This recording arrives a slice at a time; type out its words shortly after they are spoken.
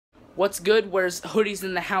What's good? Wears hoodies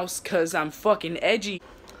in the house cause I'm fucking edgy.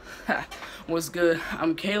 What's good?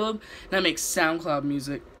 I'm Caleb and I make SoundCloud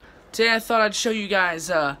music. Today I thought I'd show you guys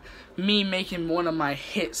me making one of my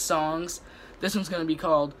hit songs. This one's gonna be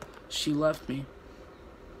called She Left Me.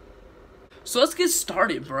 So let's get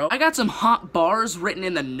started, bro. I got some hot bars written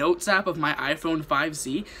in the notes app of my iPhone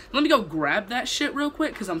 5C. Let me go grab that shit real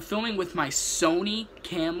quick because I'm filming with my Sony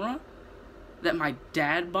camera that my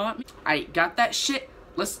dad bought me. I got that shit.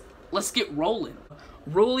 Let's get rolling.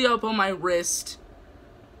 Rollie up on my wrist.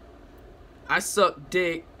 I suck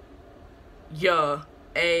dick. Yeah,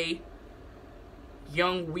 a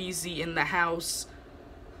young Wheezy in the house.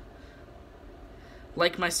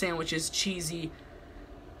 Like my sandwiches cheesy.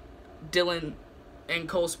 Dylan and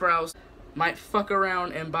Cole Sprouse might fuck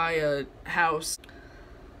around and buy a house.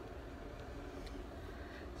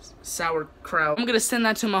 Sauerkraut. I'm gonna send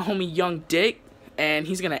that to my homie Young Dick, and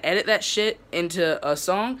he's gonna edit that shit into a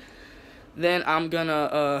song. Then I'm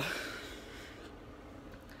gonna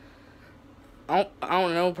I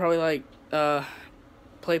don't know, probably like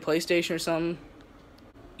play PlayStation or something.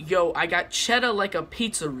 Yo, I got cheddar like a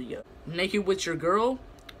pizzeria. Naked with your girl,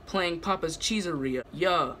 playing Papa's Cheeseria.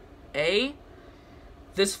 Yeah.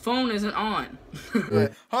 This phone isn't on.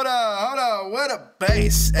 Hold on, where the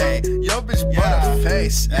bass? Ayy, yo bitch butter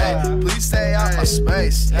face. Ayy, please stay out my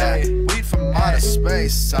space. Ayy, weed from outer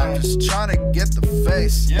space. I'm just trying to get the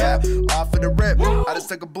face. Yeah, off of the rip. I just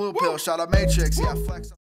took a blue pill, shot out Matrix. Yeah, flex.